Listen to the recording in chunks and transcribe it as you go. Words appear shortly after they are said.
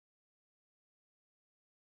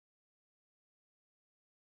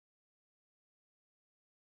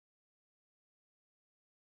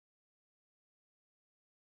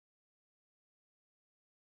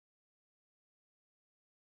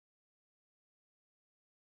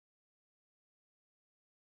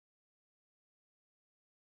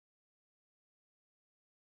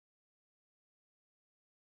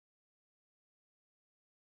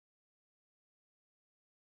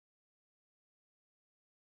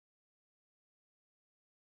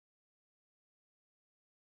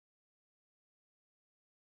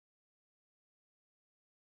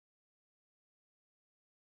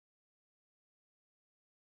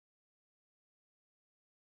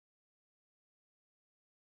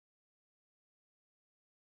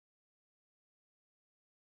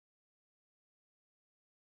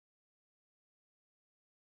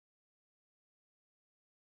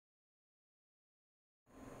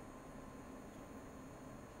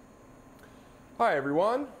Hi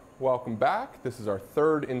everyone, welcome back. This is our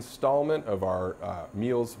third installment of our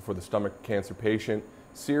Meals for the Stomach Cancer Patient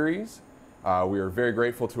series. We are very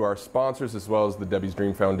grateful to our sponsors as well as the Debbie's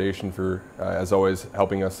Dream Foundation for, as always,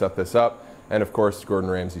 helping us set this up. And of course, Gordon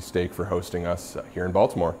Ramsay Steak for hosting us here in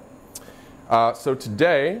Baltimore. So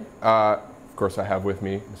today, of course, I have with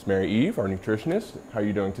me Miss Mary Eve, our nutritionist. How are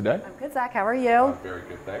you doing today? I'm good, Zach. How are you? Very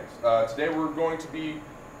good, thanks. Today we're going to be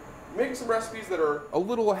making some recipes that are a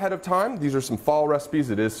little ahead of time. These are some fall recipes.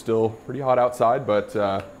 It is still pretty hot outside, but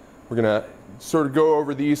we're going to sort of go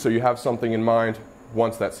over these so you have something in mind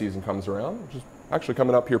once that season comes around, which is actually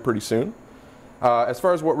coming up here pretty soon. As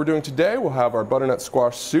far as what we're doing today, we'll have our butternut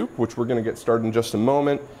squash soup, which we're going to get started in just a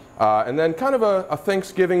moment. And then kind of a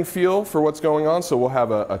Thanksgiving feel for what's going on. So we'll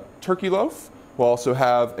have a turkey loaf. We'll also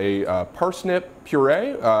have a parsnip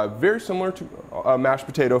puree, very similar to a mashed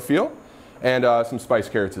potato feel. And some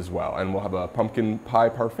spiced carrots as well. And we'll have a pumpkin pie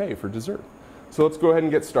parfait for dessert. So let's go ahead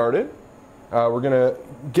and get started. We're going to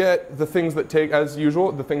get the things that take, as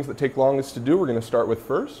usual, the things that take longest to do, we're going to start with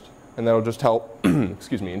first. And that'll just help,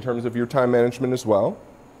 excuse me, in terms of your time management as well.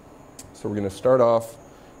 So we're going to start off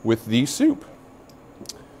with the soup.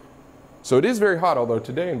 So it is very hot, although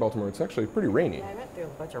today in Baltimore it's actually pretty rainy. Yeah, I went through a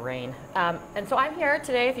bunch of rain. And so I'm here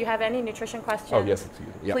today. If you have any nutrition questions, oh, yes, excuse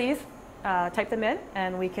me. Yep. Please type them in,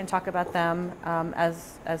 and we can talk about them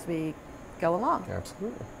as we go along.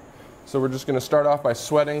 Absolutely. So we're just going to start off by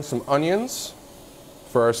sweating some onions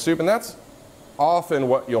for our soup, and that's often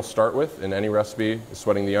what you'll start with in any recipe, is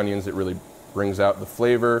sweating the onions. It really brings out the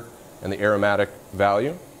flavor and the aromatic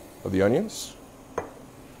value of the onions.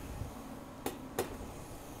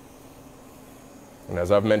 And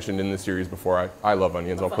as I've mentioned in this series before, I love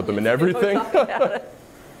onions. I'll put them in everything.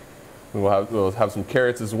 We'll have some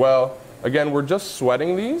carrots as well. Again, we're just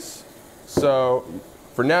sweating these. So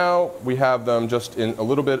for now, we have them just in a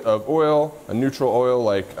little bit of oil. A neutral oil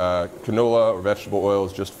like canola or vegetable oil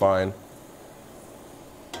is just fine.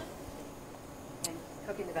 And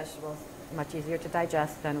cooking the vegetables is much easier to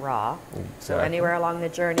digest than raw. Exactly. So anywhere along the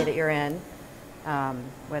journey that you're in,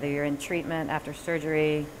 whether you're in treatment, after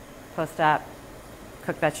surgery, post-op,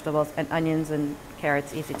 cooked vegetables and onions and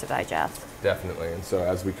carrots, easy to digest. Definitely. And so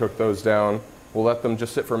as we cook those down, we'll let them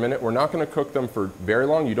just sit for a minute. We're not going to cook them for very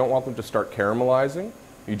long. You don't want them to start caramelizing.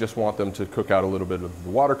 You just want them to cook out a little bit of the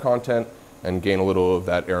water content and gain a little of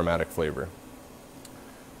that aromatic flavor.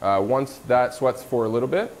 Once that sweats for a little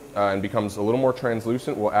bit and becomes a little more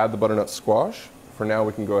translucent, we'll add the butternut squash. For now,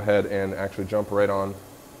 we can go ahead and actually jump right on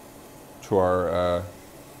to our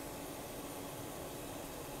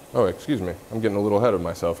oh, excuse me. I'm getting a little ahead of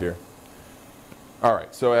myself here. All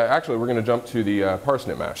right, so actually we're going to jump to the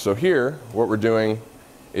parsnip mash. So here, what we're doing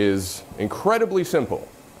is incredibly simple,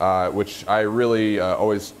 which I really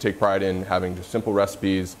always take pride in, having just simple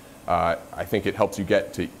recipes. I think it helps you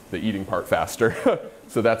get to the eating part faster,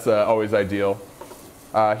 so that's always ideal.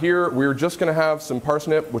 Here, we're just going to have some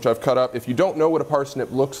parsnip, which I've cut up. If you don't know what a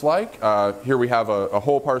parsnip looks like, here we have a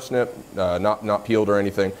whole parsnip, not peeled or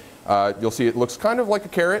anything. You'll see it looks kind of like a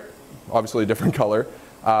carrot, obviously a different color.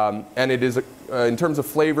 And it is, in terms of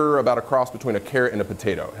flavor, about a cross between a carrot and a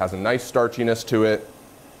potato. It has a nice starchiness to it.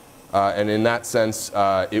 And in that sense,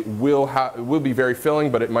 it will be very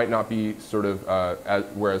filling, but it might not be sort of,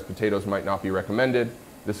 whereas potatoes might not be recommended.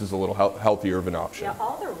 This is a little healthier of an option. Yeah,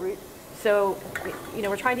 all the roots. So, you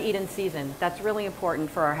know, we're trying to eat in season. That's really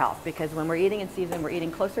important for our health, because when we're eating in season, we're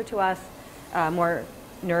eating closer to us, more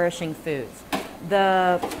nourishing foods.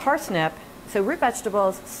 The parsnip, so root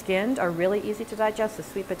vegetables skinned are really easy to digest. So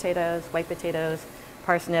sweet potatoes, white potatoes,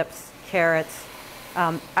 parsnips, carrots.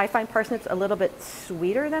 I find parsnips a little bit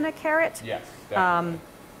sweeter than a carrot. Yes, definitely.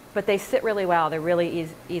 But they sit really well. They're really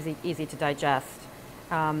easy to digest.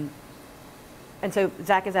 And so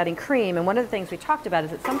Zach is adding cream, and one of the things we talked about is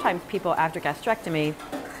that sometimes people after gastrectomy,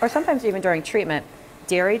 or sometimes even during treatment,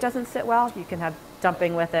 dairy doesn't sit well. You can have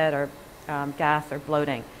dumping with it, or gas or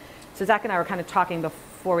bloating. So Zach and I were kind of talking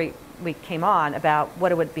before we came on about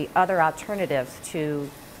what would be other alternatives to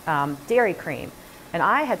dairy cream. And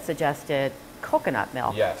I had suggested coconut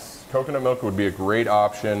milk. Yes, coconut milk would be a great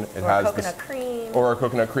option. It has coconut cream. Or a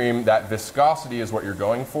coconut cream. That viscosity is what you're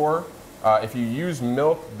going for. If you use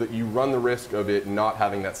milk, you run the risk of it not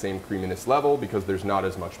having that same creaminess level because there's not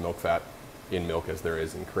as much milk fat in milk as there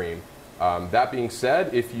is in cream. That being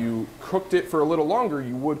said, if you cooked it for a little longer,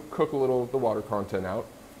 you would cook a little of the water content out.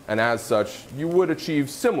 And as such, you would achieve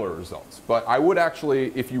similar results. But I would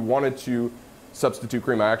actually, if you wanted to substitute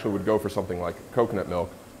cream, I actually would go for something like coconut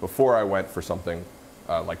milk before I went for something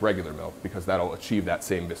like regular milk, because that'll achieve that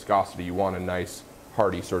same viscosity. You want a nice,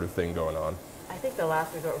 hearty sort of thing going on. I think the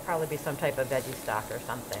last resort would probably be some type of veggie stock or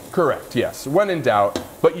something. Correct, yes, when in doubt.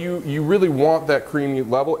 But you really want that creamy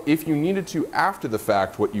level. If you needed to after the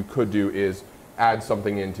fact, what you could do is add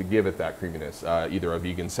something in to give it that creaminess, either a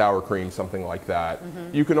vegan sour cream, something like that.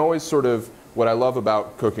 You can always sort of, what I love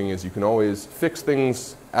about cooking is you can always fix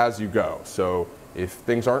things as you go. So if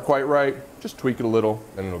things aren't quite right, just tweak it a little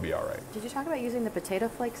and it'll be all right. Did you talk about using the potato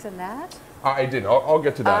flakes in that? I did. I'll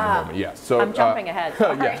get to that in a moment, yes. So, I'm jumping ahead,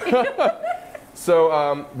 sorry.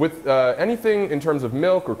 So with anything in terms of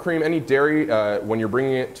milk or cream, any dairy, when you're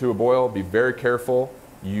bringing it to a boil, be very careful.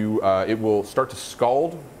 It will start to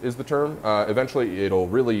scald, is the term. Eventually, it'll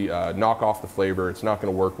really knock off the flavor. It's not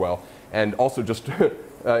going to work well. And also just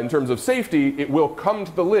in terms of safety, it will come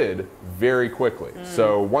to the lid very quickly.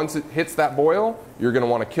 So once it hits that boil, you're going to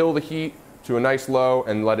want to kill the heat to a nice low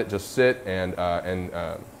and let it just sit and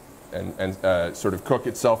sort of cook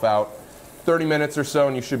itself out. 30 minutes or so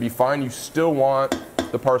and you should be fine. You still want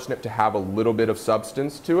the parsnip to have a little bit of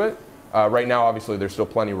substance to it. Right now, obviously, they're still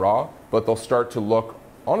plenty raw, but they'll start to look,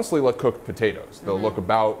 honestly, like cooked potatoes. They'll look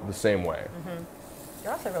about the same way.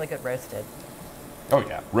 They're also really good roasted. Oh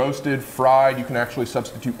yeah, roasted, fried. You can actually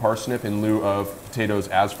substitute parsnip in lieu of potatoes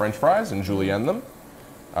as French fries and julienne them.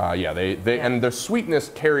 Yeah, and their sweetness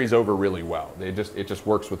carries over really well. It just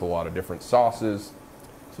works with a lot of different sauces.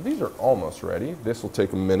 So these are almost ready. This will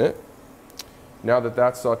take a minute. Now that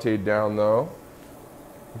that's sauteed down though,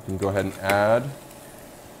 we can go ahead and add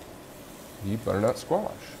the butternut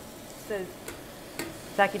squash. So,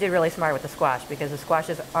 Zach, you did really smart with the squash because the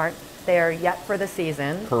squashes aren't there yet for the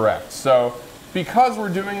season. Correct. So, because we're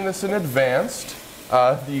doing this in advance,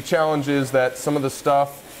 the challenge is that some of the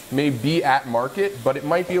stuff may be at market, but it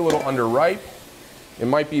might be a little underripe. It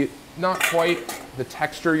might be not quite the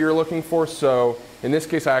texture you're looking for. So, in this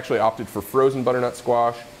case, I actually opted for frozen butternut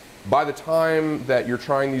squash. By the time that you're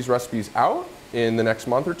trying these recipes out in the next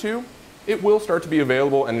month or two, it will start to be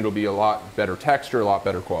available and it'll be a lot better texture, a lot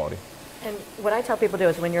better quality. And what I tell people to do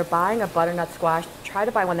is when you're buying a butternut squash, try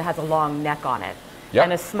to buy one that has a long neck on it. Yep.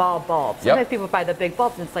 And a small bulb. Sometimes people buy the big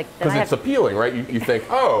bulbs and it's like... Because it's appealing, right? You think,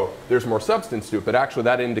 oh, there's more substance to it, but actually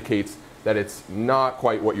that indicates that it's not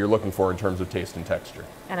quite what you're looking for in terms of taste and texture.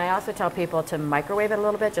 And I also tell people to microwave it a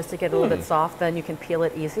little bit just to get it a little bit soft, then you can peel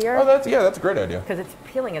it easier. Oh, that's a great idea. Because it's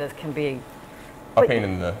peeling it can be... A pain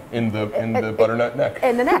in the butternut neck.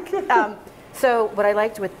 In the neck. So what I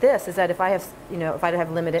liked with this is that if I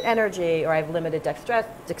have limited energy or I have limited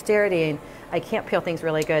dexterity and I can't peel things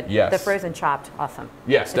really good, the frozen chopped, awesome.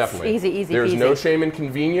 Yes, it's definitely. Easy. There's no shame in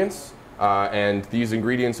convenience, and these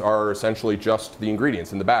ingredients are essentially just the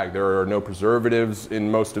ingredients in the bag. There are no preservatives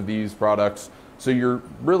in most of these products, so you're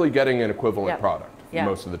really getting an equivalent product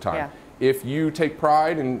most of the time. If you take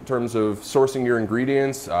pride in terms of sourcing your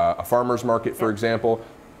ingredients, a farmer's market, for example,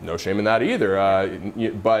 no shame in that either.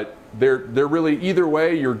 But they're really, either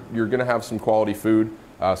way, you're going to have some quality food.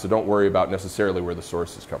 So don't worry about necessarily where the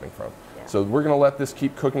source is coming from. So we're going to let this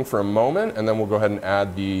keep cooking for a moment, and then we'll go ahead and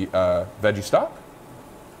add the veggie stock.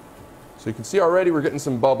 So you can see already we're getting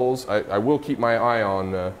some bubbles. I will keep my eye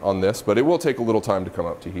on this, but it will take a little time to come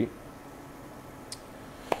up to heat.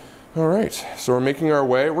 All right, so we're making our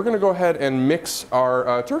way. We're going to go ahead and mix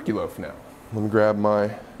our turkey loaf now. Let me grab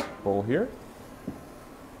my bowl here.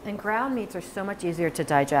 And ground meats are so much easier to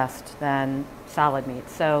digest than solid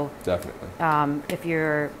meats. So definitely, if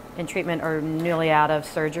you're in treatment or newly out of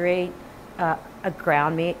surgery, a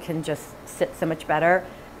ground meat can just sit so much better.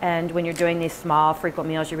 And when you're doing these small, frequent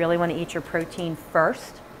meals, you really want to eat your protein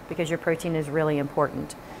first because your protein is really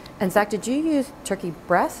important. And Zach, did you use turkey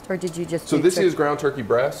breast or did you just? So this is ground turkey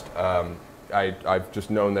breast. I've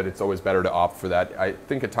just known that it's always better to opt for that. I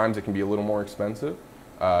think at times it can be a little more expensive,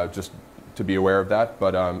 just to be aware of that.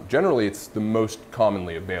 But generally, it's the most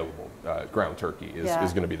commonly available ground turkey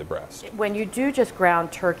is going to be the breast. When you do just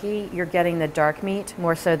ground turkey, you're getting the dark meat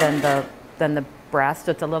more so than the breast.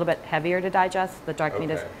 So it's a little bit heavier to digest. The dark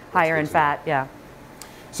meat is higher in fat. Yeah.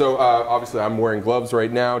 So obviously, I'm wearing gloves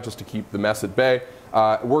right now just to keep the mess at bay.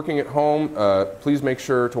 Working at home, please make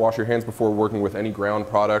sure to wash your hands before working with any ground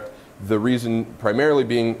product. The reason primarily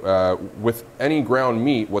being with any ground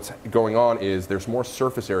meat, what's going on is there's more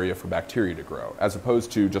surface area for bacteria to grow, as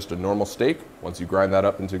opposed to just a normal steak. Once you grind that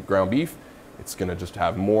up into ground beef, it's going to just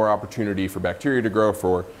have more opportunity for bacteria to grow,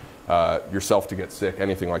 for yourself to get sick,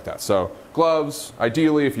 anything like that. So gloves,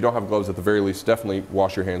 ideally, if you don't have gloves, at the very least, definitely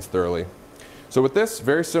wash your hands thoroughly. So with this,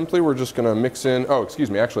 very simply, we're just going to mix in,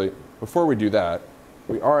 actually, before we do that,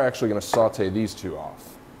 we are actually going to saute these two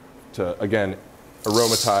off to, again,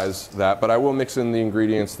 aromatize that, but I will mix in the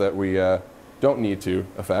ingredients that we don't need to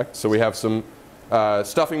affect. So we have some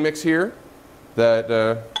stuffing mix here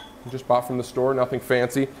that just bought from the store, nothing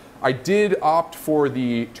fancy. I did opt for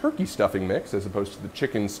the turkey stuffing mix as opposed to the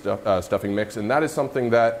chicken stuffing mix, and that is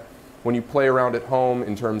something that when you play around at home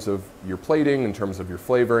in terms of your plating, in terms of your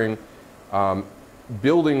flavoring,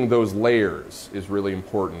 building those layers is really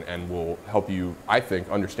important and will help you, I think,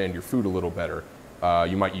 understand your food a little better.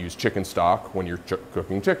 You might use chicken stock when you're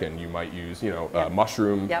cooking chicken. You might use,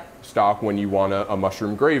 mushroom stock when you want a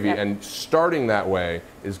mushroom gravy. And starting that way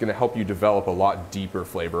is going to help you develop a lot deeper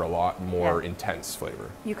flavor, a lot more intense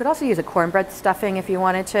flavor. You could also use a cornbread stuffing if you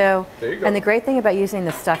wanted to. There you go. And the great thing about using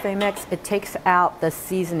the stuffing mix, it takes out the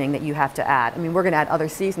seasoning that you have to add. I mean, we're going to add other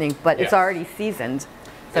seasoning, but it's already seasoned.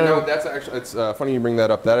 So no, that's actually, it's funny you bring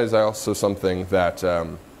that up. That is also something that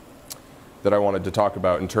that I wanted to talk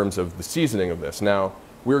about in terms of the seasoning of this. Now,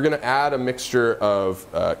 we're going to add a mixture of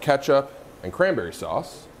ketchup and cranberry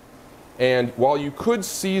sauce. And while you could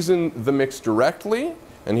season the mix directly,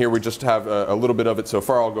 and here we just have a little bit of it so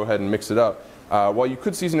far, I'll go ahead and mix it up. While you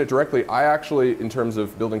could season it directly, I actually, in terms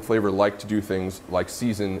of building flavor, like to do things like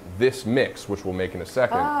season this mix, which we'll make in a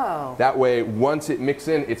second. Oh. That way, once it mixes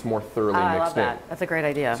in, it's more thoroughly mixed in. I love that. That's a great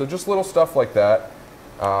idea. So just little stuff like that.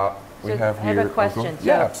 We have I have a question.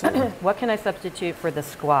 Yeah, absolutely. What can I substitute for the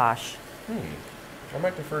squash? I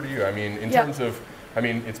might defer to you. I mean, in terms of,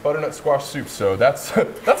 it's butternut squash soup, so that's a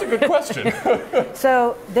good question.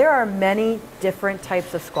 So there are many different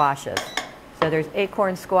types of squashes. So there's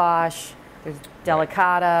acorn squash, there's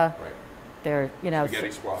delicata, there's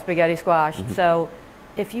spaghetti squash. So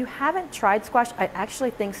if you haven't tried squash, I actually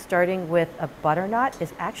think starting with a butternut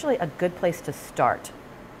is actually a good place to start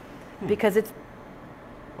because it's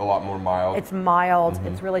a lot more mild. It's mild.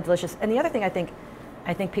 It's really delicious. And the other thing I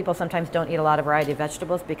think people sometimes don't eat a lot of variety of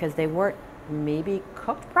vegetables because they weren't maybe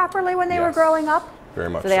cooked properly when they were growing up. Very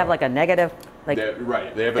much. So they have like a negative, like they have a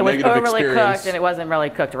negative it was overly experience. cooked and it wasn't really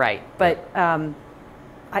cooked right. But I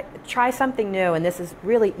try something new, and this is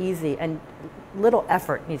really easy and little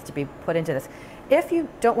effort needs to be put into this. If you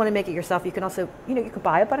don't want to make it yourself, you can also, you could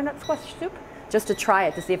buy a butternut squash soup just to try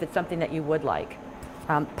it to see if it's something that you would like.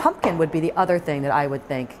 Pumpkin would be the other thing that I would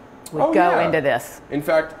think would go into this. In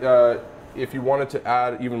fact, if you wanted to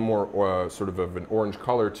add even more sort of an orange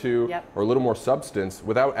color too, or a little more substance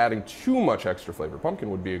without adding too much extra flavor, pumpkin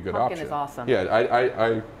would be a good option. Pumpkin is awesome.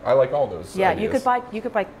 Yeah, I like all those. Yeah, ideas. you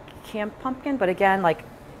could buy canned pumpkin, but again, like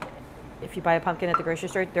if you buy a pumpkin at the grocery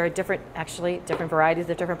store, there are different varieties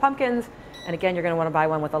of different pumpkins, and again, you're going to want to buy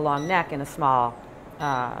one with a long neck and a small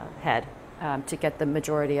head to get the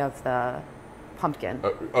majority of the pumpkin.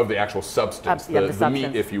 Of the actual substance, the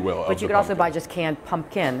meat, if you will. But you could also buy just canned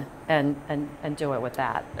pumpkin and do it with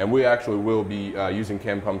that. And we actually will be using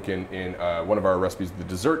canned pumpkin in one of our recipes, the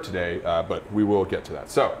dessert today, but we will get to that.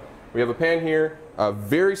 So we have a pan here.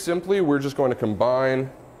 Very simply, we're just going to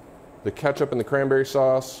combine the ketchup and the cranberry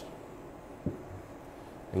sauce.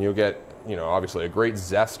 And you'll get, obviously a great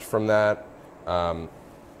zest from that.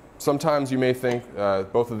 Sometimes you may think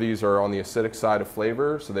both of these are on the acidic side of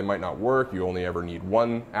flavor, so they might not work. You only ever need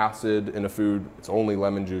one acid in a food. It's only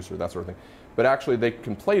lemon juice or that sort of thing. But actually, they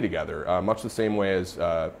can play together, much the same way as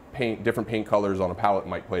different paint colors on a palette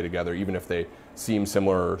might play together, even if they seem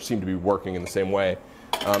similar or seem to be working in the same way.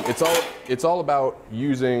 It's all about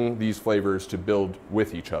using these flavors to build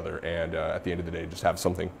with each other, and at the end of the day, just have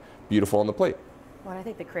something beautiful on the plate. Well, I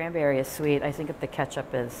think the cranberry is sweet. I think if the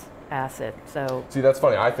ketchup is acid. So see, that's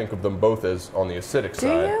funny. I think of them both as on the acidic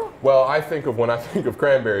side. Do you? Well, when I think of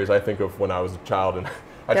cranberries, I think of when I was a child and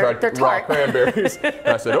I tried raw tart. cranberries, and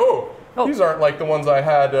I said, these aren't like the ones I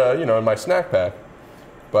had, in my snack pack.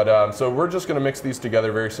 But so we're just going to mix these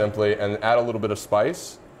together very simply and add a little bit of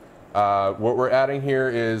spice. What we're adding here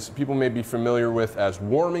is people may be familiar with as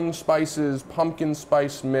warming spices, pumpkin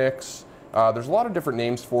spice mix. There's a lot of different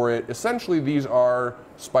names for it. Essentially, these are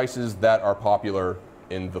spices that are popular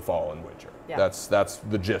in the fall and winter. Yeah. That's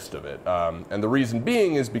the gist of it. And the reason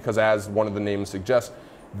being is because, as one of the names suggests,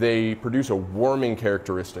 they produce a warming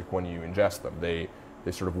characteristic when you ingest them. They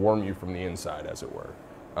sort of warm you from the inside, as it were.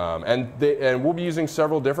 And we'll be using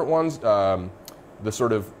several different ones. The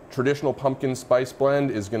sort of traditional pumpkin spice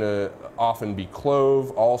blend is going to often be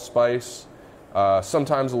clove, allspice,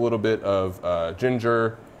 sometimes a little bit of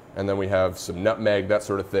ginger, and then we have some nutmeg, that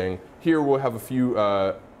sort of thing. Here we'll have a few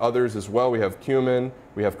others as well. We have cumin,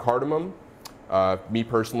 we have cardamom. Me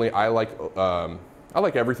personally, I like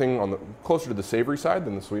everything on the closer to the savory side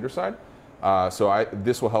than the sweeter side. So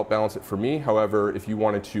this will help balance it for me. However, if you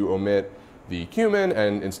wanted to omit the cumin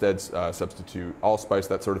and instead substitute allspice,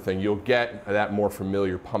 that sort of thing, you'll get that more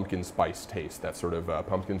familiar pumpkin spice taste, that sort of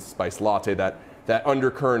pumpkin spice latte, that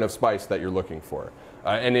undercurrent of spice that you're looking for.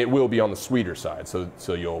 And it will be on the sweeter side,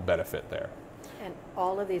 so you'll benefit there. And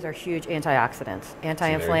all of these are huge antioxidants,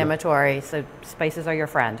 anti-inflammatory, so spices are your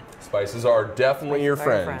friend. Spices are definitely your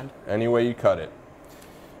friend, any way you cut it.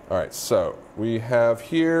 All right, so we have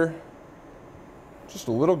here just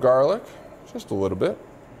a little garlic, just a little bit.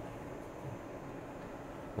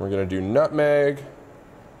 We're going to do nutmeg,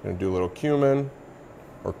 we're going to do a little cumin,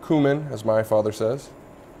 or cumin, as my father says.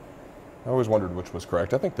 I always wondered which was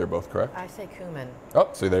correct. I think they're both correct. I say cumin. Oh,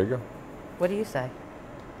 see, there you go. What do you say?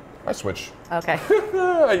 I switch. Okay.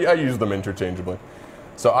 I use them interchangeably.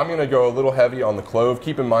 So I'm going to go a little heavy on the clove.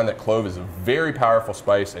 Keep in mind that clove is a very powerful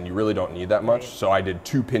spice and you really don't need that much. So I did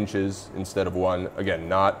 2 pinches instead of 1. Again,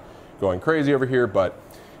 not going crazy over here, but,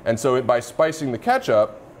 and so by spicing the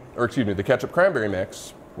ketchup, or excuse me, the ketchup cranberry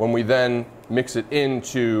mix, when we then mix it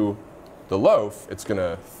into the loaf, it's going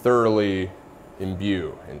to thoroughly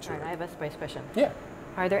imbue into it. I have a spice question. Yeah.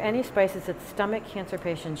 Are there any spices that stomach cancer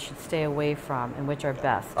patients should stay away from, and which are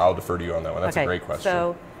best? I'll defer to you on that one. That's a great question.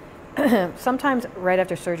 So sometimes right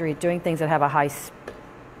after surgery, doing things that have a high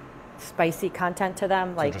spicy content to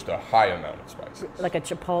them, like so just a high amount of spices, like a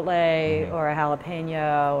chipotle or a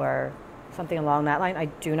jalapeno or something along that line, I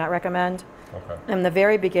do not recommend. Okay. In the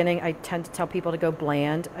very beginning, I tend to tell people to go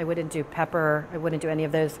bland. I wouldn't do pepper. I wouldn't do any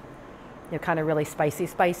of those, you know, kind of really spicy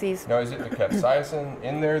spices. Now, is it the capsaicin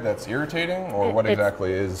in there that's irritating, or what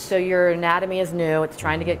exactly is? So your anatomy is new. It's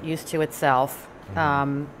trying to get used to itself.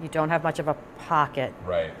 You don't have much of a pocket.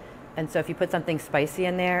 Right. And so if you put something spicy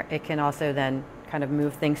in there, it can also then kind of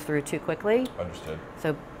move things through too quickly. Understood.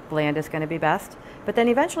 So bland is going to be best. But then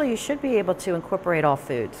eventually you should be able to incorporate all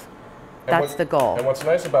foods. That's the goal. And what's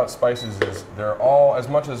nice about spices is they're all, as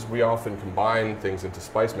much as we often combine things into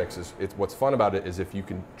spice mixes, what's fun about it is if you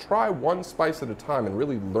can try one spice at a time and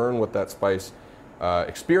really learn what that spice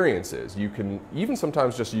experience is. You can even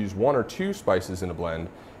sometimes just use 1 or 2 spices in a blend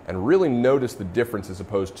and really notice the difference as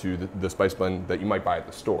opposed to the spice blend that you might buy at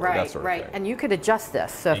the store. Right, that sort of thing. And you could adjust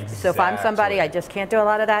this. So if I'm somebody, I just can't do a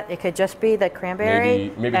lot of that, it could just be the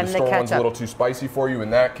cranberry maybe and the the store ketchup. one's a little too spicy for you.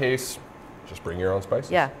 In that case, just bring your own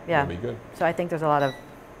spices. Yeah. It'll be good. So I think there's a lot of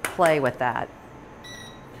play with that.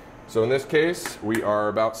 So in this case, we are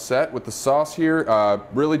about set with the sauce here.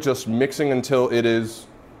 Really just mixing until it is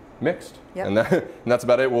mixed. Yep. And that's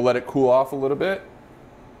about it. We'll let it cool off a little bit.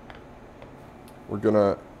 We're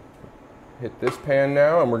gonna hit this pan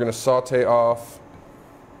now and we're gonna saute off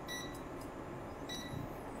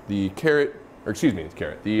the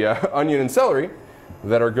onion and celery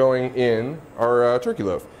that are going in our turkey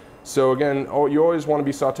loaf. So again, you always want to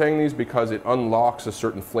be sauteing these because it unlocks a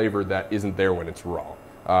certain flavor that isn't there when it's raw.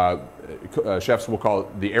 Chefs will call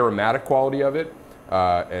it the aromatic quality of it,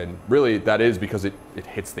 and really that is because it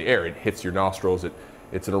hits the air, it hits your nostrils,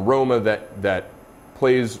 it's an aroma that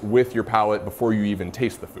plays with your palate before you even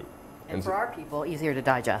taste the food. And for our people, easier to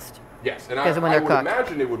digest. Yes, and I would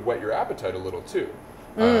imagine it would whet your appetite a little too.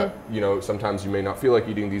 You know, sometimes you may not feel like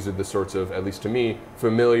eating. These are the sorts of, at least to me,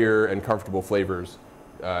 familiar and comfortable flavors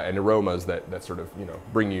and aromas that sort of, you know,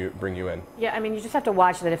 bring you in. Yeah, I mean, you just have to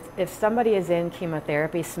watch that if somebody is in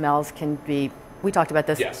chemotherapy, smells can be, we talked about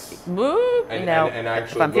this. Yes. And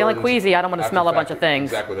actually if I'm feeling queasy, I don't want to smell a bunch of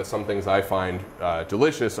things. Exactly, that's some things I find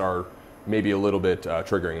delicious are maybe a little bit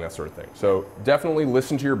triggering, that sort of thing. So definitely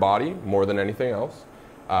listen to your body more than anything else.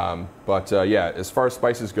 Yeah, as far as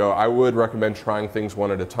spices go, I would recommend trying things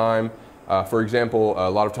one at a time. For example,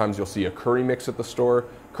 a lot of times you'll see a curry mix at the store.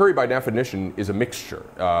 Curry, by definition, is a mixture.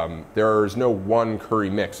 There is no one curry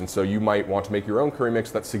mix, and so you might want to make your own curry mix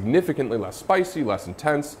that's significantly less spicy, less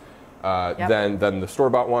intense than the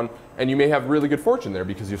store-bought one. And you may have really good fortune there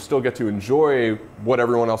because you'll still get to enjoy what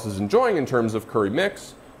everyone else is enjoying in terms of curry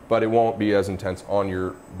mix, but it won't be as intense on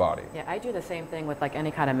your body. Yeah, I do the same thing with like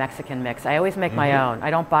any kind of Mexican mix. I always make my own. I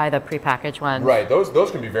don't buy the prepackaged ones. Right,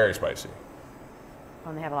 those can be very spicy.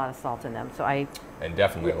 And they have a lot of salt in them, so And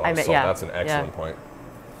definitely a lot of salt. Yeah, that's an excellent point.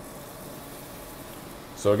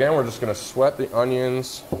 So again, we're just going to sweat the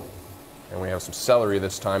onions, and we have some celery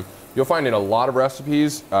this time. You'll find in a lot of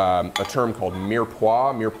recipes a term called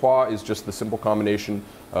mirepoix. Mirepoix is just the simple combination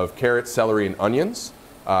of carrots, celery, and onions.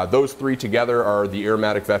 Those 3 together are the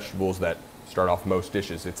aromatic vegetables that start off most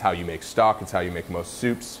dishes. It's how you make stock, it's how you make most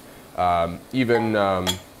soups. Let's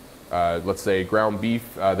say ground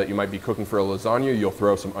beef that you might be cooking for a lasagna, you'll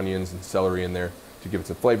throw some onions and celery in there to give it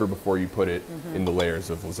some flavor before you put it in the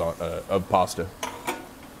layers of pasta.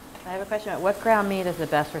 I have a question. What ground meat is the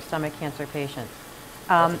best for stomach cancer patients?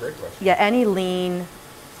 That's a great question. Yeah,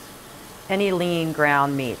 any lean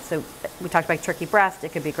ground meat. So we talked about turkey breast.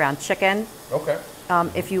 It could be ground chicken. Okay.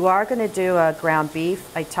 If you are going to do a ground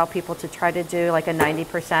beef, I tell people to try to do like a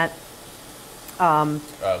 90%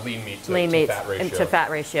 lean meat to fat ratio. To fat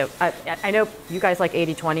ratio. I know you guys like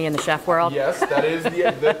 80-20 in the chef world. Yes, that is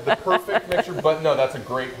the perfect mixture, but no, that's a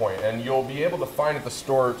great point. And you'll be able to find at the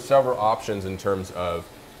store several options in terms of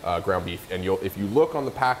ground beef. And if you look on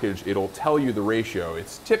the package, it'll tell you the ratio.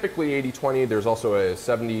 It's typically 80-20. There's also a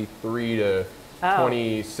 73 to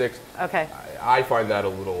 26. Okay. I find that a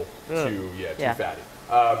little too fatty.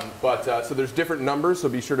 So there's different numbers, so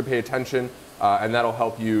be sure to pay attention, and that'll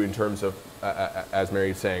help you in terms of, as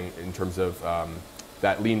Mary's saying, in terms of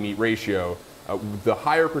that lean meat ratio. The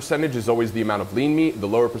higher percentage is always the amount of lean meat, the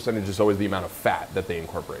lower percentage is always the amount of fat that they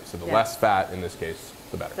incorporate. So the less fat in this case,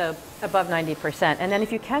 the better. So above 90%. And then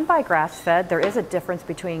if you can buy grass-fed, there is a difference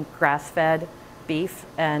between grass-fed beef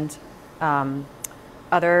and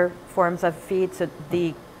other forms of feed. So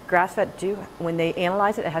the grass-fed when they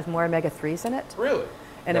analyze it, it has more omega-3s in it. Really?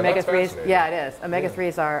 And omega-3s, yeah, it is.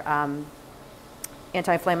 Omega-3s are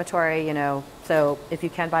anti-inflammatory, so if you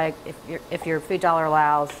can buy, if your food dollar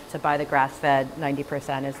allows to buy the grass-fed,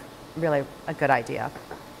 90% is really a good idea.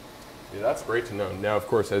 Yeah, that's great to know. Now, of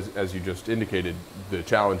course, as you just indicated, the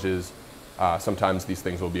challenge is sometimes these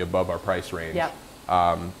things will be above our price range. Yep.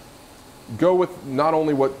 Go with not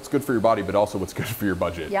only what's good for your body, but also what's good for your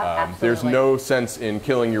budget. Yep, absolutely. There's no sense in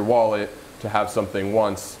killing your wallet to have something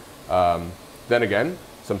once. Then again,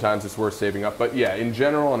 sometimes it's worth saving up. But yeah, in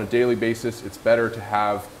general, on a daily basis, it's better to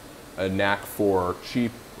have a knack for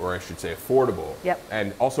cheap, or I should say affordable,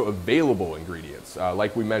 and also available ingredients.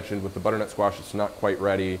 Like we mentioned with the butternut squash, it's not quite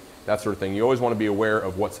ready, that sort of thing. You always want to be aware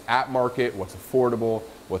of what's at market, what's affordable,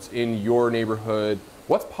 what's in your neighborhood,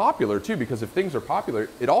 what's popular too, because if things are popular,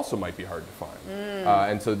 it also might be hard to find.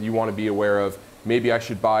 And so you want to be aware of, maybe I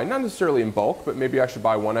should buy, not necessarily in bulk, but maybe I should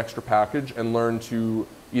buy one extra package and learn to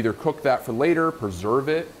either cook that for later, preserve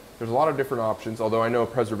it. There's a lot of different options, although I know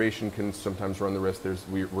preservation can sometimes run the risk.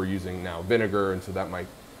 We're using now vinegar, and so that might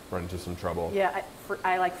run into some trouble. Yeah,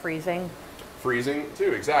 I like freezing. Freezing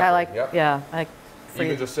too, exactly. I like, I like freezing.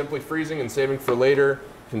 Even just simply freezing and saving for later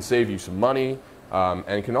can save you some money,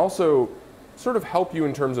 and can also sort of help you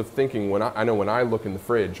in terms of thinking. I know when I look in the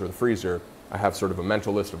fridge or the freezer, I have sort of a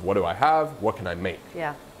mental list of what do I have, what can I make?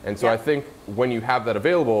 Yeah. And so I think when you have that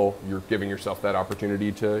available, you're giving yourself that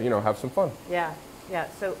opportunity to, have some fun. Yeah, yeah.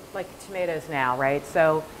 So like tomatoes now, right?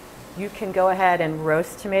 So you can go ahead and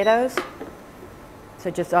roast tomatoes. So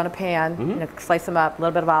just on a pan, slice them up, a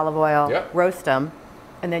little bit of olive oil, roast them,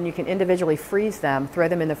 and then you can individually freeze them, throw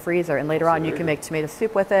them in the freezer, and later on you can make tomato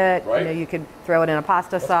soup with it. Right. You could throw it in a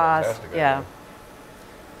pasta sauce. Fantastic, yeah.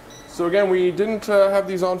 So again, we didn't have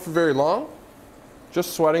these on for very long,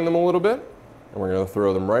 just sweating them a little bit. And we're going to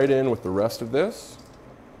throw them right in with the rest of this.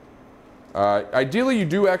 Ideally, you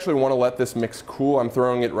do actually want to let this mix cool. I'm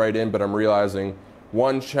throwing it right in, but I'm realizing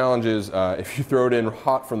one challenge is if you throw it in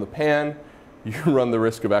hot from the pan, you run the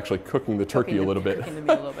risk of actually cooking the turkey a little bit. Cooking the meat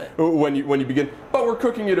a little bit. when you begin. But we're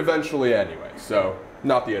cooking it eventually anyway, so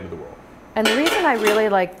not the end of the world. And the reason I really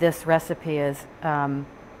like this recipe is,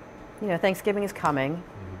 Thanksgiving is coming,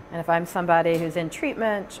 and if I'm somebody who's in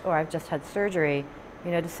treatment or I've just had surgery,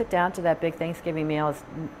 to sit down to that big Thanksgiving meal is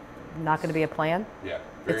not going to be a plan. Yeah,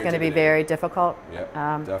 it's going to be very difficult. Yeah,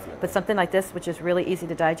 definitely. But something like this, which is really easy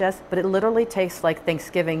to digest, but it literally tastes like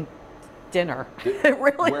Thanksgiving dinner. It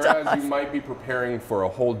really does. Whereas you might be preparing for a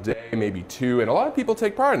whole day, maybe two, and a lot of people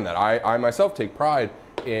take pride in that. I myself take pride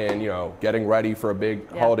in getting ready for a big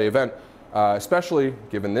holiday event, especially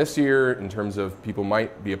given this year in terms of people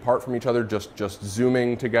might be apart from each other, just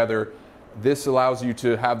Zooming together. This allows you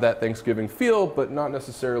to have that Thanksgiving feel, but not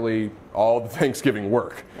necessarily all the Thanksgiving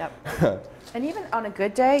work. Yep. And even on a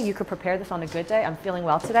good day, you could prepare this on a good day. I'm feeling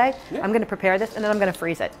well today. Yeah. I'm going to prepare this, and then I'm going to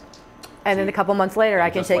freeze it. And then a couple months later, I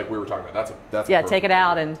can take. Like we were talking about, that's take it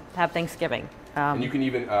out and have Thanksgiving. And you can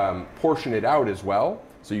even portion it out as well.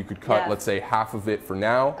 So you could cut, let's say, half of it for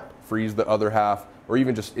now, freeze the other half, or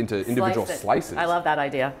even just into individual slices. I love that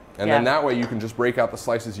idea. And then that way you can just break out the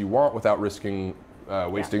slices you want without risking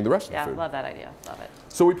wasting the rest of the food. Yeah, love that idea. Love it.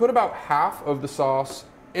 So we put about half of the sauce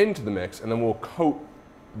into the mix, and then we'll coat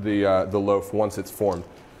the loaf once it's formed.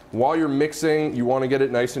 While you're mixing, you want to get it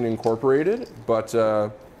nice and incorporated, but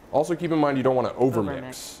also keep in mind you don't want to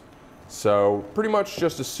overmix. So pretty much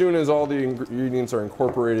just as soon as all the ingredients are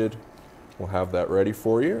incorporated, we'll have that ready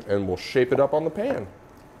for you, and we'll shape it up on the pan.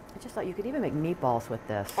 I just thought you could even make meatballs with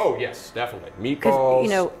this. Oh yes, definitely. Meatballs.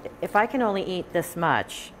 Because, if I can only eat this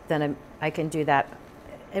much, then I can do that.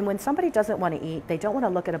 And when somebody doesn't want to eat, they don't want to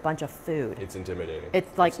look at a bunch of food. It's intimidating.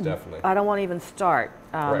 It's like, definitely. I don't want to even start.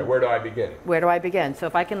 Right, where do I begin? Where do I begin? So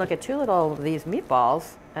if I can look at 2 little of these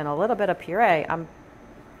meatballs and a little bit of puree,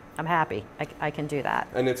 I'm happy. I can do that.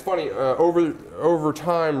 And it's funny, over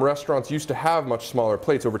time, restaurants used to have much smaller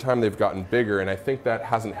plates. Over time, they've gotten bigger, and I think that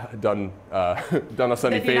hasn't done us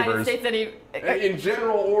any favors. In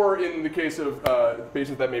general, or in the case of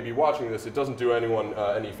patients that may be watching this, it doesn't do anyone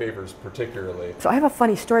any favors particularly. So I have a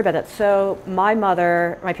funny story about that. So my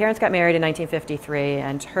parents got married in 1953,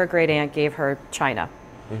 and her great aunt gave her china.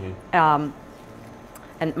 Mm-hmm.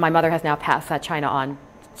 And my mother has now passed that china on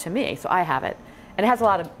to me, so I have it. And it has a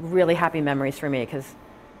lot of really happy memories for me because,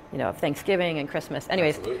 you know, of Thanksgiving and Christmas.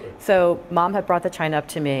 Anyways, absolutely. So Mom had brought the china up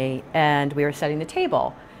to me, and we were setting the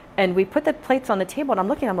table. And we put the plates on the table, and I'm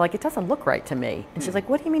looking, I'm like, it doesn't look right to me. And she's like,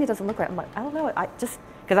 what do you mean it doesn't look right? I'm like, I don't know. I just,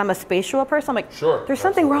 because I'm a spatial person, I'm like, sure, there's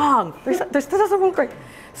something wrong. This doesn't look right.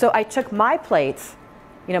 So I took my plates,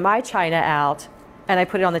 you know, my china out, and I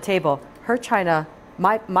put it on the table. Her china,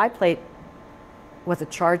 my plate was a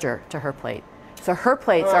charger to her plate. So her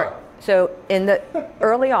plates are... So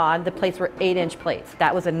early on, the plates were 8-inch plates.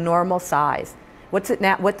 That was a normal size. What's it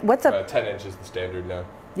now? What's a 10 inch is the standard now.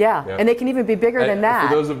 Yeah, and they can even be bigger than that.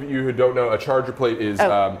 For those of you who don't know, a charger plate is...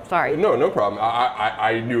 sorry. No problem.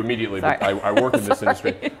 I knew immediately, but I work in this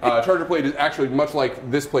industry. A charger plate is actually much like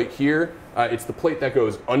this plate here. It's the plate that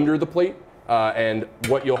goes under the plate. And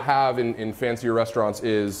what you'll have in fancier restaurants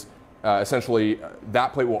is essentially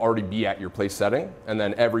that plate will already be at your place setting, and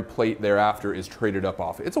then every plate thereafter is traded up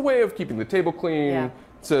off. It's a way of keeping the table clean. Yeah.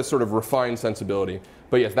 It's a sort of refined sensibility.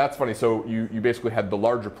 But yes, that's funny. So you basically had the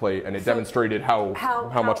larger plate, and it demonstrated how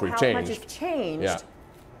much we've changed. How much has changed,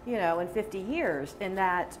 you know, in 50 years, in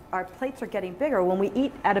that our plates are getting bigger. When we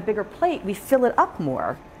eat at a bigger plate, we fill it up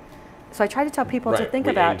more. So I try to tell people to think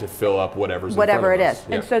about... aim to fill up whatever it is.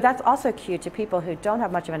 Yeah. And so that's also cue to people who don't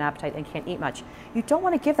have much of an appetite and can't eat much. You don't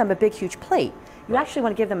want to give them a big, huge plate. You actually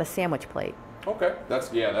want to give them a sandwich plate. Okay, that's...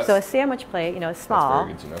 So a sandwich plate, you know, is small.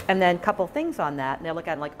 That's very good to know. And then a couple things on that, and they'll look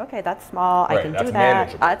at it like, okay, that's small, I can do that.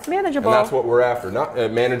 Manageable. It's manageable. And that's what we're after. Not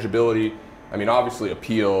manageability. I mean, obviously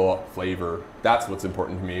appeal, flavor, that's what's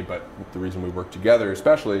important to me, but the reason we work together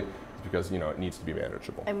especially is because, you know, it needs to be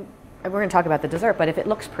manageable. And we're going to talk about the dessert, but if it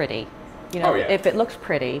looks pretty, you know, if it looks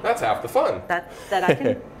pretty, that's half the fun. That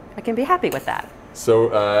I can be happy with that.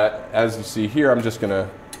 So as you see here, I'm just going to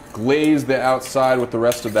glaze the outside with the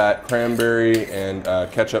rest of that cranberry and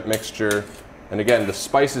ketchup mixture. And again, the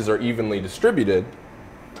spices are evenly distributed,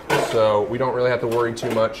 so we don't really have to worry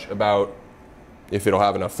too much about if it'll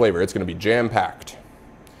have enough flavor. It's going to be jam-packed.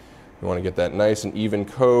 You want to get that nice and even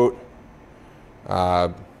coat.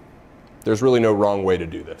 There's really no wrong way to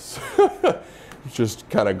do this. Just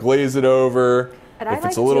kind of glaze it over. And if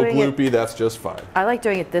it's a little gloopy, that's just fine. I like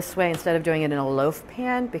doing it this way instead of doing it in a loaf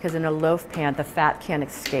pan, because in a loaf pan, the fat can't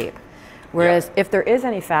escape. Whereas if there is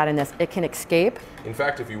any fat in this, it can escape. In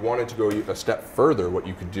fact, if you wanted to go a step further, what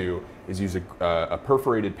you could do is use a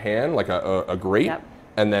perforated pan, like a grate,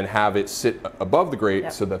 and then have it sit above the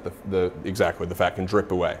grate so that the fat can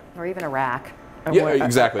drip away. Or even a rack. Yeah,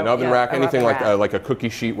 exactly. An oven rack, anything like a cookie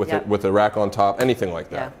sheet with a rack on top, anything like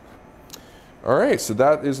that. All right, so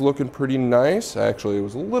that is looking pretty nice. Actually, it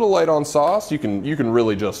was a little light on sauce. You can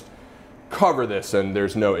really just cover this, and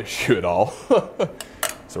there's no issue at all.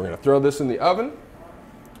 So we're going to throw this in the oven,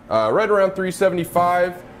 right around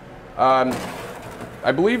 375.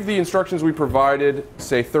 I believe the instructions we provided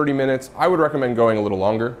say 30 minutes. I would recommend going a little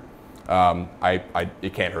longer.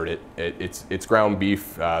 It can't hurt it. It's ground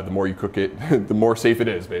beef. The more you cook it, the more safe it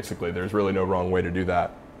is, basically. There's really no wrong way to do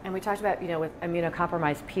that. And we talked about, you know, with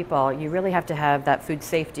immunocompromised people, you really have to have that food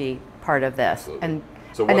safety part of this. Absolutely. And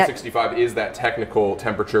so 165 is that technical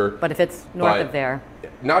temperature. But if it's north of there,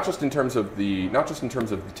 not just in terms of the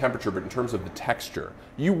temperature, but in terms of the texture,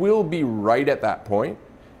 you will be right at that point.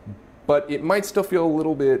 But it might still feel a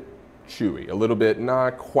little bit chewy, a little bit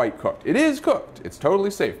not quite cooked. It is cooked. It's totally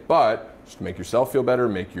safe. But just to make yourself feel better,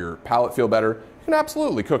 make your palate feel better, you can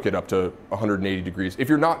absolutely cook it up to 180 degrees if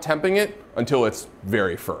you're not temping it until it's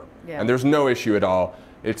very firm. Yeah. And there's no issue at all.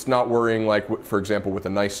 It's not worrying like, for example, with a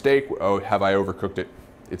nice steak, oh, have I overcooked it?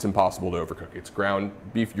 It's impossible to overcook. It's ground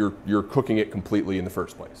beef. You're cooking it completely in the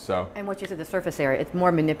first place. So. And what you said, the surface area, it's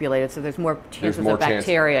more manipulated, so there's more chances of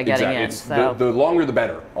bacteria getting in. So. The longer the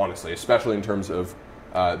better, honestly, especially in terms of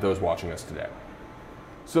those watching us today.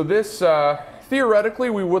 So this, theoretically,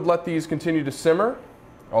 we would let these continue to simmer.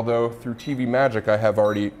 Although through TV magic, I have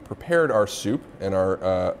already prepared our soup and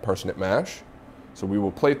our parsnip mash. So we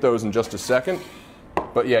will plate those in just a second.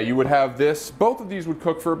 But yeah, you would have this. Both of these would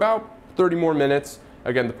cook for about 30 more minutes.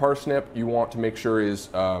 Again, the parsnip you want to make sure is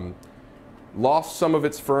lost some of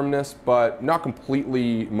its firmness, but not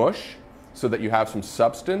completely mush, so that you have some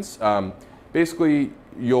substance. basically,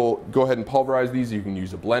 you'll go ahead and pulverize these. You can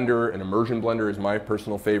use a blender. An immersion blender is my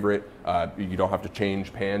personal favorite. You don't have to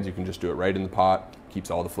change pans. You can just do it right in the pot.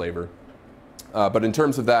 Keeps all the flavor. But in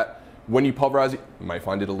terms of that, when you pulverize it, you might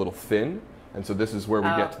find it a little thin. And so this is where we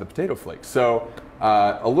get to the potato flakes. So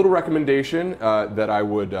a little recommendation that I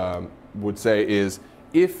would say is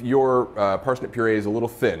if your parsnip puree is a little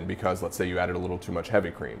thin, because let's say you added a little too much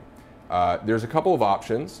heavy cream, there's a couple of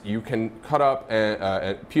options. You can cut up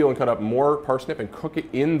and peel and cut up more parsnip and cook it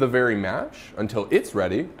in the very mash until it's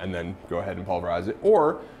ready, and then go ahead and pulverize it.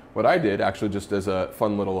 Or what I did, actually just as a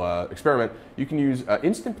fun little experiment, you can use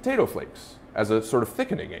instant potato flakes as a sort of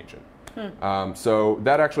thickening agent. So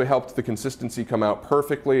that actually helped the consistency come out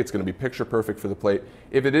perfectly. It's going to be picture perfect for the plate.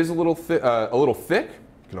 If it is a little thick,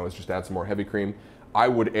 you can always just add some more heavy cream. I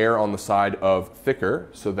would err on the side of thicker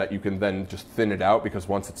so that you can then just thin it out, because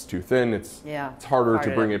once it's too thin, it's harder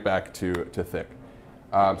to bring it back to thick.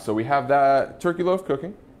 So we have that turkey loaf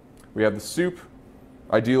cooking. We have the soup.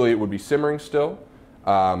 Ideally, it would be simmering still.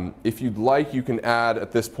 If you'd like, you can add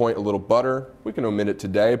at this point a little butter. We can omit it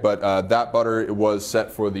today, but that butter it was set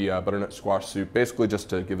for the butternut squash soup, basically just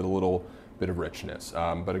to give it a little bit of richness.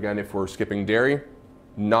 But again, if we're skipping dairy,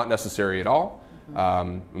 not necessary at all,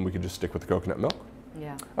 and we can just stick with the coconut milk.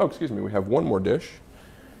 Yeah. Oh, excuse me, we have one more dish,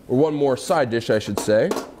 or one more side dish, I should say,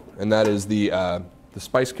 and that is the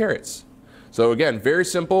spiced carrots. So again, very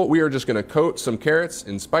simple. We are just going to coat some carrots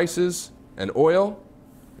in spices and oil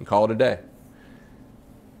and call it a day.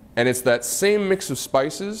 And it's that same mix of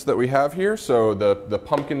spices that we have here. So the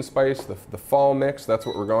pumpkin spice, the fall mix, that's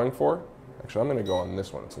what we're going for. Actually, I'm going to go on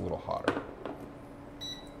this one. It's a little hotter.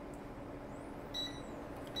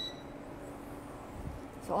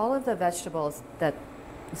 So all of the vegetables that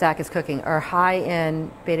Zach is cooking are high in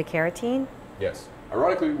beta-carotene? Yes.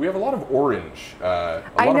 Ironically, we have a lot of orange,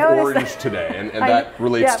 today, and that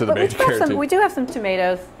relates to the beta-carotene. We do have some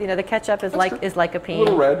tomatoes. You know, the ketchup is like a pea. A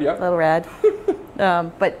little red, yeah. A little red.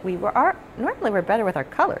 But normally we're better with our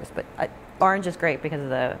colors, but orange is great because of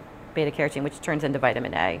the beta-carotene, which turns into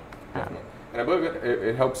vitamin A. Definitely. And I believe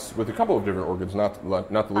it helps with a couple of different organs, not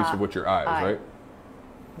the least of which your eyes, right?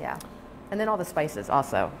 Yeah. And then all the spices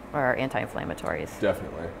also are anti-inflammatories.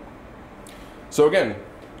 Definitely. So again,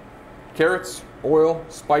 carrots, oil,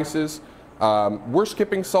 spices. We're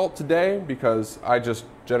skipping salt today because I just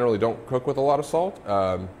generally don't cook with a lot of salt.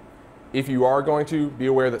 If you are going to, be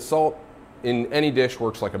aware that salt in any dish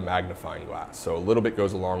works like a magnifying glass. So a little bit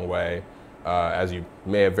goes a long way. As you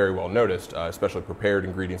may have very well noticed, especially prepared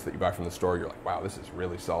ingredients that you buy from the store, you're like, wow, this is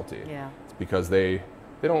really salty. Yeah. It's because they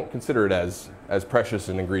don't consider it as precious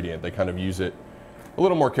an ingredient. They kind of use it a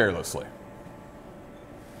little more carelessly.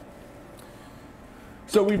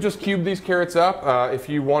 So we've just cubed these carrots up. If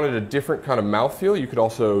you wanted a different kind of mouthfeel, you could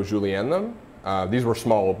also julienne them. These were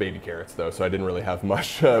small baby carrots though, so I didn't really have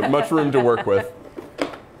much room to work with.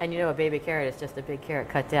 And you know a baby carrot is just a big carrot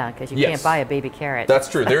cut down, because you can't buy a baby carrot. That's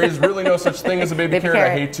true. There is really no such thing as a baby carrot.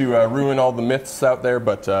 I hate to ruin all the myths out there,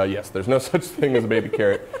 but yes, there's no such thing as a baby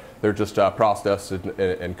carrot. They're just processed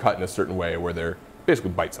and cut in a certain way where they're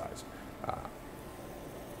basically bite-sized.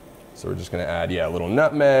 So we're just going to add, a little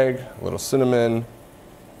nutmeg, a little cinnamon,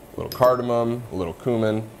 a little cardamom, a little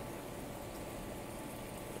cumin,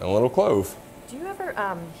 and a little clove. Do you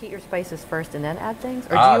ever heat your spices first and then add things? Or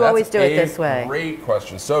do you always do it this way? Great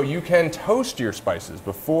question. So you can toast your spices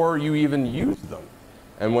before you even use them.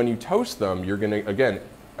 And when you toast them, you're going to, again,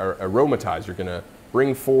 aromatize. You're going to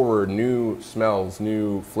bring forward new smells,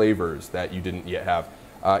 new flavors that you didn't yet have.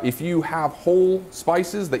 If you have whole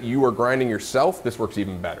spices that you are grinding yourself, this works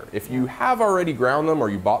even better. If you have already ground them or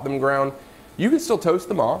you bought them ground, you can still toast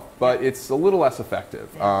them off, but it's a little less effective.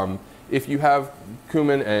 If you have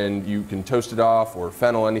cumin and you can toast it off, or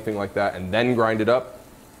fennel, anything like that, and then grind it up,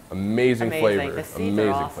 amazing flavor. The seeds are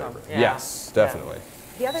awesome. Flavor. Yeah. Yes, definitely.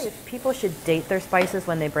 The other is people should date their spices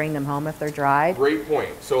when they bring them home if they're dried. Great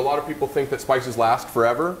point. So a lot of people think that spices last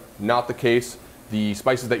forever. Not the case. The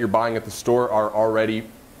spices that you're buying at the store are already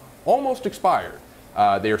almost expired.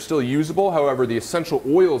 They are still usable. However, the essential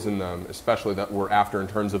oils in them, especially that we're after in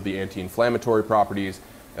terms of the anti-inflammatory properties,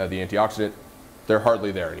 the antioxidant, they're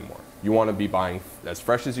hardly there anymore. You want to be buying as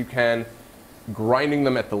fresh as you can. Grinding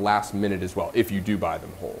them at the last minute as well, if you do buy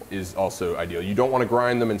them whole, is also ideal. You don't want to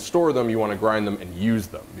grind them and store them. You want to grind them and use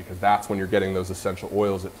them, because that's when you're getting those essential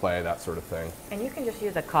oils at play, that sort of thing. And you can just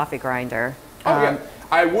use a coffee grinder. Yeah.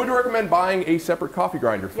 I would recommend buying a separate coffee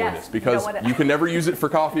grinder for this, because you can never use it for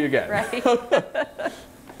coffee again. Right.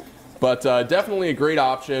 But definitely a great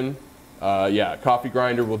option. Coffee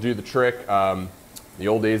grinder will do the trick. the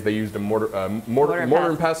old days they used a mortar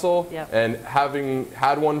and pestle, Yep. and having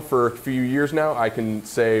had one for a few years now, I can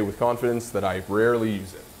say with confidence that I rarely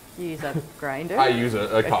use it. You use a grinder? I use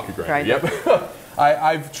a coffee grinder. Yep.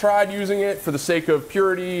 I've tried using it for the sake of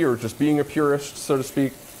purity or just being a purist, so to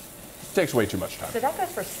speak. It takes way too much time. So that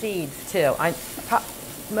goes for seeds too.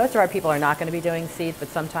 Most of our people are not going to be doing seeds, but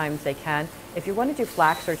sometimes they can. If you want to do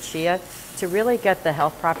flax or chia, to really get the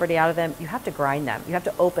health property out of them, you have to grind them. You have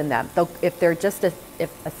to open them. If they're just a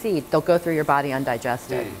seed, they'll go through your body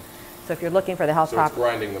undigested. So if you're looking for the health property, so it's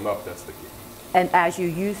grinding them up, that's the key. And as you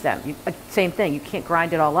use them, same thing. You can't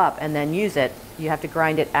grind it all up and then use it. You have to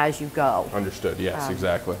grind it as you go. Understood. Yes,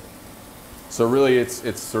 exactly. So really,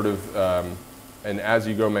 it's sort of an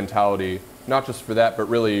as-you-go mentality. Not just for that, but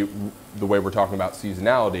really the way we're talking about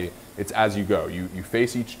seasonality, it's as you go. You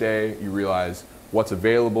face each day, you realize what's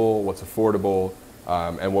available, what's affordable,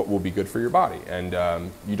 and what will be good for your body. And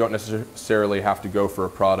you don't necessarily have to go for a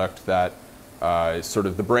product that is sort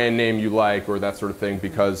of the brand name you like or that sort of thing,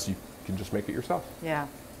 because you can just make it yourself. Yeah,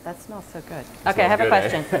 that smells so good. Okay, I have a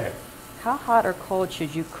question. How hot or cold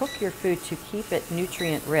should you cook your food to keep it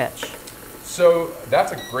nutrient rich? So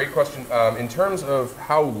that's a great question. In terms of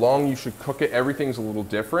how long you should cook it, everything's a little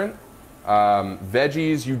different.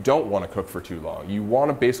 Veggies, you don't want to cook for too long. You want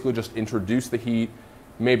to basically just introduce the heat,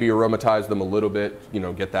 maybe aromatize them a little bit,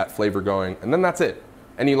 get that flavor going, and then that's it.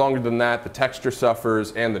 Any longer than that, the texture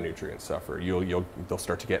suffers and the nutrients suffer. They'll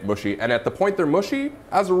start to get mushy. And at the point they're mushy,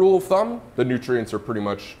 as a rule of thumb, the nutrients are pretty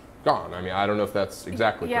much gone. I mean, I don't know if that's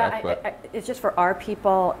exactly correct, but it's just for our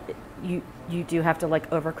people. You do have to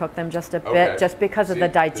overcook them just a bit, just because of the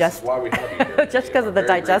digestive. Why we have you here. Just because of the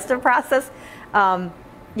digestive process.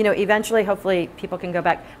 Eventually, hopefully, people can go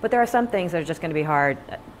back. But there are some things that are just going to be hard.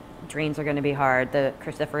 Greens are going to be hard. The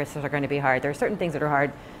cruciferous are going to be hard. There are certain things that are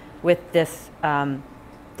hard with this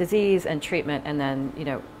disease and treatment, and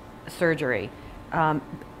then surgery.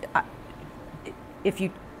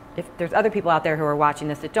 If there's other people out there who are watching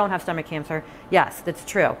this that don't have stomach cancer, yes, that's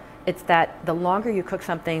true. It's that the longer you cook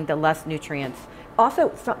something, the less nutrients.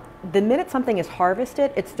 Also, the minute something is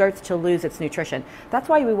harvested, it starts to lose its nutrition. That's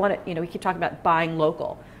why we want to, we keep talking about buying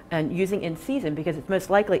local and using in season, because it's most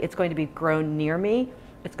likely it's going to be grown near me,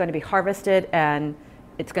 it's going to be harvested, and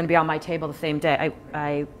it's going to be on my table the same day.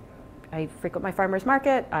 I frequent my farmer's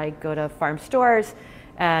market, I go to farm stores,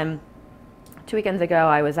 and 2 weekends ago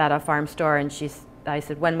I was at a farm store, and I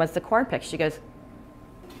said, when was the corn picked? She goes,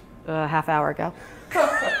 a half hour ago.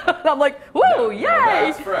 I'm like, whoa, yay!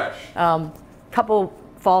 That's fresh. Couple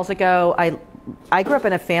falls ago, I grew up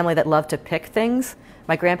in a family that loved to pick things.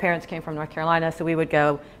 My grandparents came from North Carolina, so we would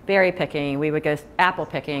go berry picking, we would go apple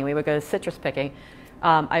picking, we would go citrus picking.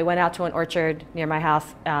 I went out to an orchard near my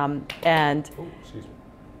house and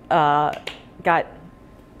got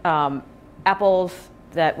apples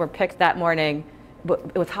that were picked that morning.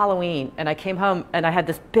 It was Halloween, and I came home and I had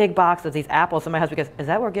this big box of these apples, and my husband goes, "Is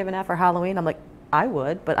that what we're giving out for Halloween?" I'm like, "I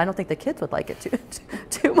would, but I don't think the kids would like it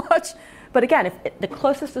too much." But again, the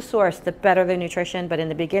closest to source, the better the nutrition. But in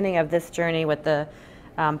the beginning of this journey with the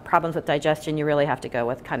problems with digestion, you really have to go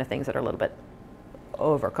with kind of things that are a little bit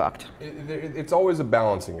overcooked. It's always a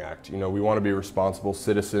balancing act. We want to be responsible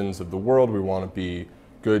citizens of the world. We want to be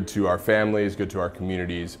good to our families, good to our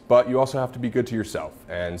communities, but you also have to be good to yourself.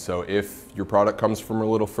 And so if your product comes from a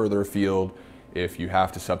little further afield, if you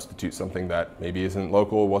have to substitute something that maybe isn't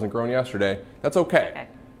local, wasn't grown yesterday, that's okay.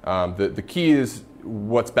 The key is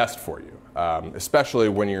what's best for you, especially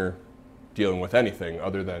when you're dealing with anything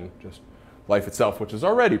other than just life itself, which is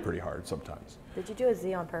already pretty hard sometimes. Did you do a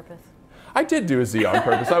Z on purpose? I did do a Z on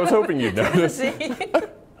purpose. I was hoping you'd notice.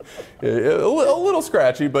 A little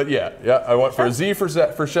scratchy, but yeah. I went for a Z for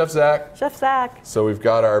Chef Zach. Chef Zach. So we've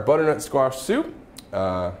got our butternut squash soup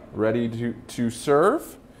ready to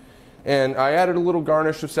serve. And I added a little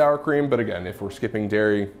garnish of sour cream, but again, if we're skipping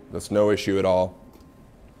dairy, that's no issue at all.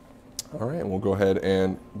 All right, and we'll go ahead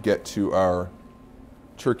and get to our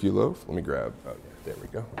turkey loaf. Let me grab, there we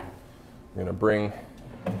go. We're gonna bring,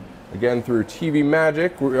 again, through TV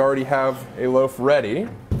magic, we already have a loaf ready.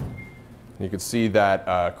 You can see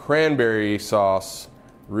that cranberry sauce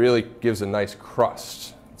really gives a nice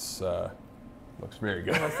crust. It's looks very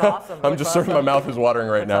good. That's awesome. I'm just sort of, my mouth is watering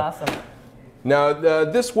right now. Awesome. Now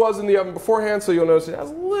this was in the oven beforehand, so you'll notice it has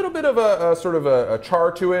a little bit of a sort of a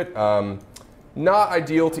char to it. Not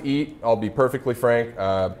ideal to eat, I'll be perfectly frank.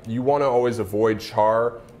 You want to always avoid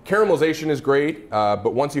char. Caramelization is great,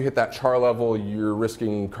 but once you hit that char level, you're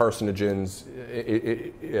risking carcinogens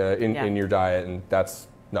in your diet, and that's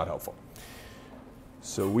not helpful.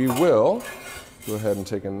 So we will go ahead and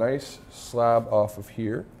take a nice slab off of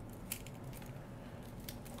here.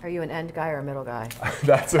 Are you an end guy or a middle guy?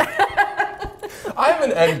 I'm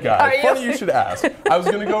an end guy. You? Funny you should ask. I was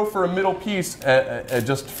going to go for a middle piece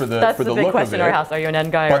just for the That's for the big look question of in it. our house. Are you an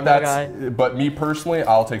end guy or a middle guy? But me personally,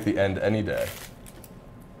 I'll take the end any day.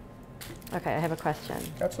 Okay, I have a question.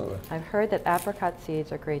 Absolutely. I've heard that apricot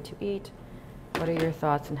seeds are great to eat. What are your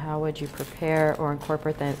thoughts and how would you prepare or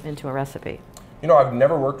incorporate them into a recipe? You know, I've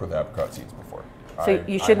never worked with apricot seeds before. So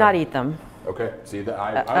you should not eat them. Okay. See,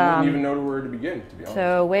 I wouldn't even know where to begin, to be honest.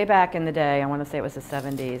 So way back in the day, I want to say it was the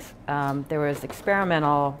 70s, there was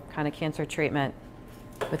experimental kind of cancer treatment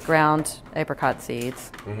with ground apricot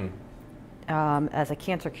seeds as a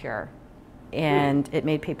cancer cure. And it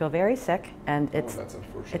made people very sick, and that's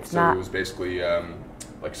unfortunate. It's not. It was basically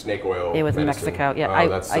like snake oil. It was medicine. in Mexico. Yeah,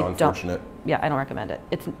 that's so unfortunate. I don't recommend it.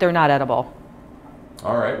 They're not edible.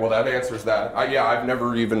 All right. Well, that answers that. Yeah, I've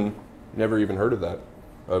never even heard of that,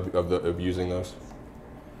 of using those.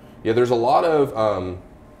 Yeah, there's a lot of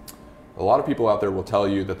people out there will tell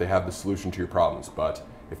you that they have the solution to your problems, but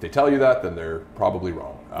if they tell you that, then they're probably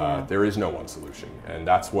wrong. There is no one solution, and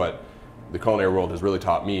that's what the culinary world has really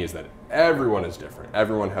taught me, is that everyone is different.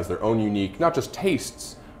 Everyone has their own unique, not just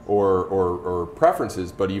tastes or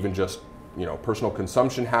preferences, but even just, you know, personal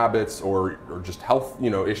consumption habits or just health, you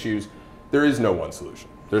know, issues. There is no one solution.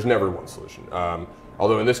 There's never one solution.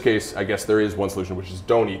 Although in this case, I guess there is one solution, which is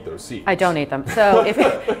don't eat those seeds. I don't eat them. So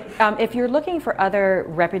if you're looking for other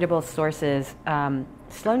reputable sources,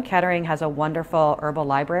 Sloan Kettering has a wonderful herbal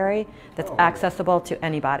library that's accessible to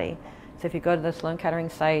anybody. So if you go to the Sloan Kettering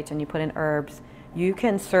site and you put in herbs, you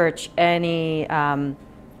can search any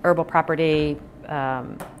herbal property,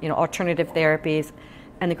 alternative therapies.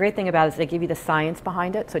 And the great thing about it is they give you the science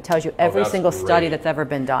behind it, so it tells you every single study that's ever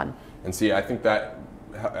been done. And see, I think that,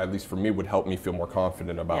 at least for me, would help me feel more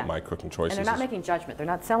confident about my cooking choices. And they're not making judgment. They're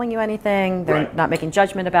not selling you anything. They're not making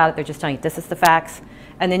judgment about it. They're just telling you this is the facts.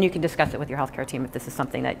 And then you can discuss it with your healthcare team if this is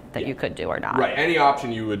something that you could do or not. Right. Any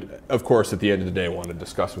option you would, of course, at the end of the day, want to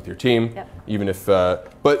discuss with your team. Even if,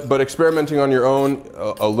 but experimenting on your own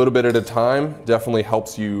a little bit at a time definitely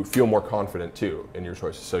helps you feel more confident too in your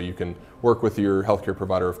choices. So you can work with your healthcare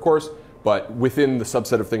provider, of course, but within the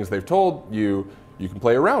subset of things they've told you, you can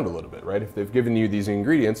play around a little bit, right? If they've given you these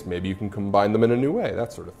ingredients, maybe you can combine them in a new way,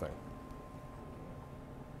 that sort of thing.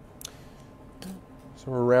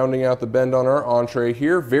 So we're rounding out the bend on our entree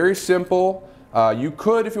here. Very simple. You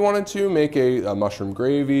could, if you wanted to, make a mushroom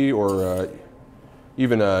gravy or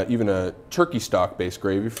even a turkey stock-based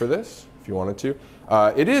gravy for this, if you wanted to.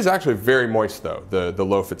 It is actually very moist, though, the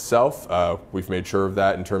loaf itself. We've made sure of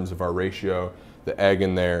that in terms of our ratio, the egg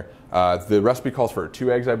in there. The recipe calls for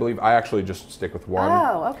 2 eggs, I believe. I actually just stick with 1.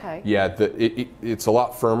 Oh, okay. Yeah, it's a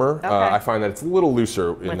lot firmer. Okay. I find that it's a little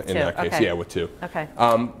looser in that case. Okay. Yeah, with 2. Okay.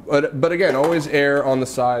 But again, always err on the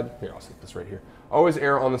side. Here, I'll stick this right here. Always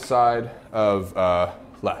err on the side of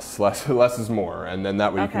less. Less is more, and then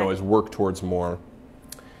that way you can always work towards more.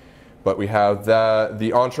 But we have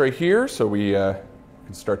the entree here, so we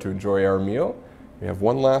can start to enjoy our meal. We have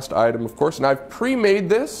one last item, of course, and I've pre-made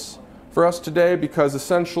this for us today because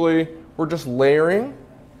essentially we're just layering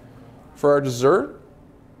for our dessert.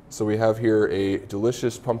 So we have here a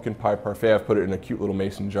delicious pumpkin pie parfait. I've put it in a cute little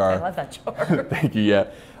mason jar. I love that jar. Thank you,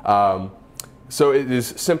 yeah. So it is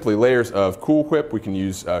simply layers of Cool Whip. We can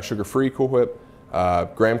use sugar-free Cool Whip,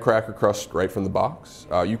 graham cracker crust right from the box.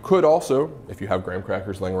 You could also, if you have graham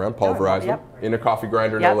crackers laying around, pulverize them in a coffee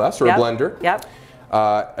grinder, no less, or a blender. Yep.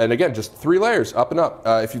 And again, just 3 layers, up and up.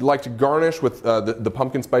 If you'd like to garnish with the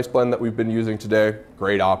pumpkin spice blend that we've been using today,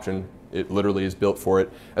 great option. It literally is built for it.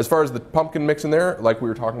 As far as the pumpkin mix in there, like we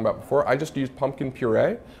were talking about before, I just used pumpkin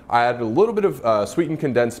puree. I added a little bit of sweetened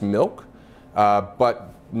condensed milk,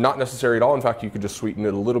 but not necessary at all. In fact, you could just sweeten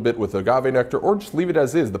it a little bit with agave nectar or just leave it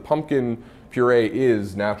as is. The pumpkin puree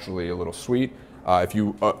is naturally a little sweet. If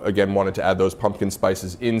you, again, wanted to add those pumpkin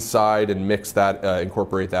spices inside and mix that,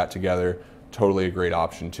 incorporate that together, totally a great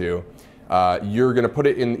option too. You're going to put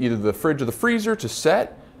it in either the fridge or the freezer to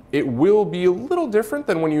set. It will be a little different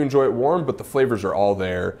than when you enjoy it warm, but the flavors are all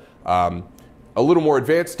there. A little more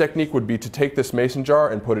advanced technique would be to take this mason jar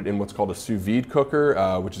and put it in what's called a sous vide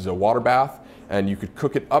cooker, which is a water bath, and you could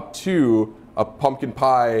cook it up to a pumpkin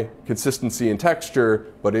pie consistency and texture,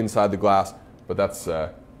 but inside the glass. But that's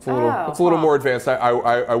it's a little more advanced.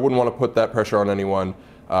 I wouldn't want to put that pressure on anyone.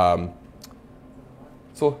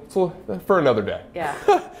 So for another day. Yeah.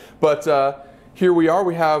 But here we are.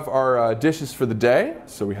 We have our dishes for the day.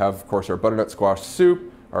 So we have, of course, our butternut squash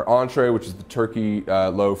soup, our entree, which is the turkey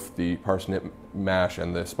loaf, the parsnip mash,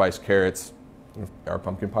 and the spiced carrots, our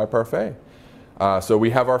pumpkin pie parfait. So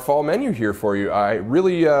we have our fall menu here for you. I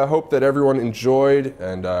really hope that everyone enjoyed,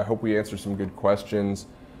 and I hope we answered some good questions.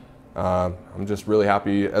 I'm just really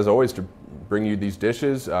happy, as always, to bring you these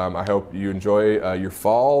dishes. I hope you enjoy your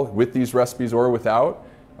fall with these recipes or without.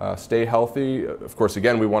 Stay healthy. Of course,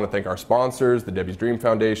 again, we want to thank our sponsors, the Debbie's Dream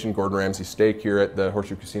Foundation, Gordon Ramsay Steak here at the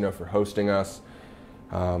Horseshoe Casino for hosting us.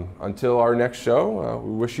 Until our next show,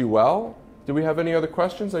 we wish you well. Do we have any other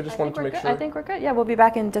questions? I just wanted to make sure. I think we're good. Yeah, we'll be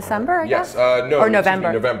back in December, I guess? No, or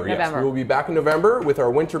November. November, yes. We will be back in November with our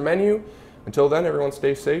winter menu. Until then, everyone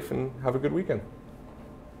stay safe and have a good weekend.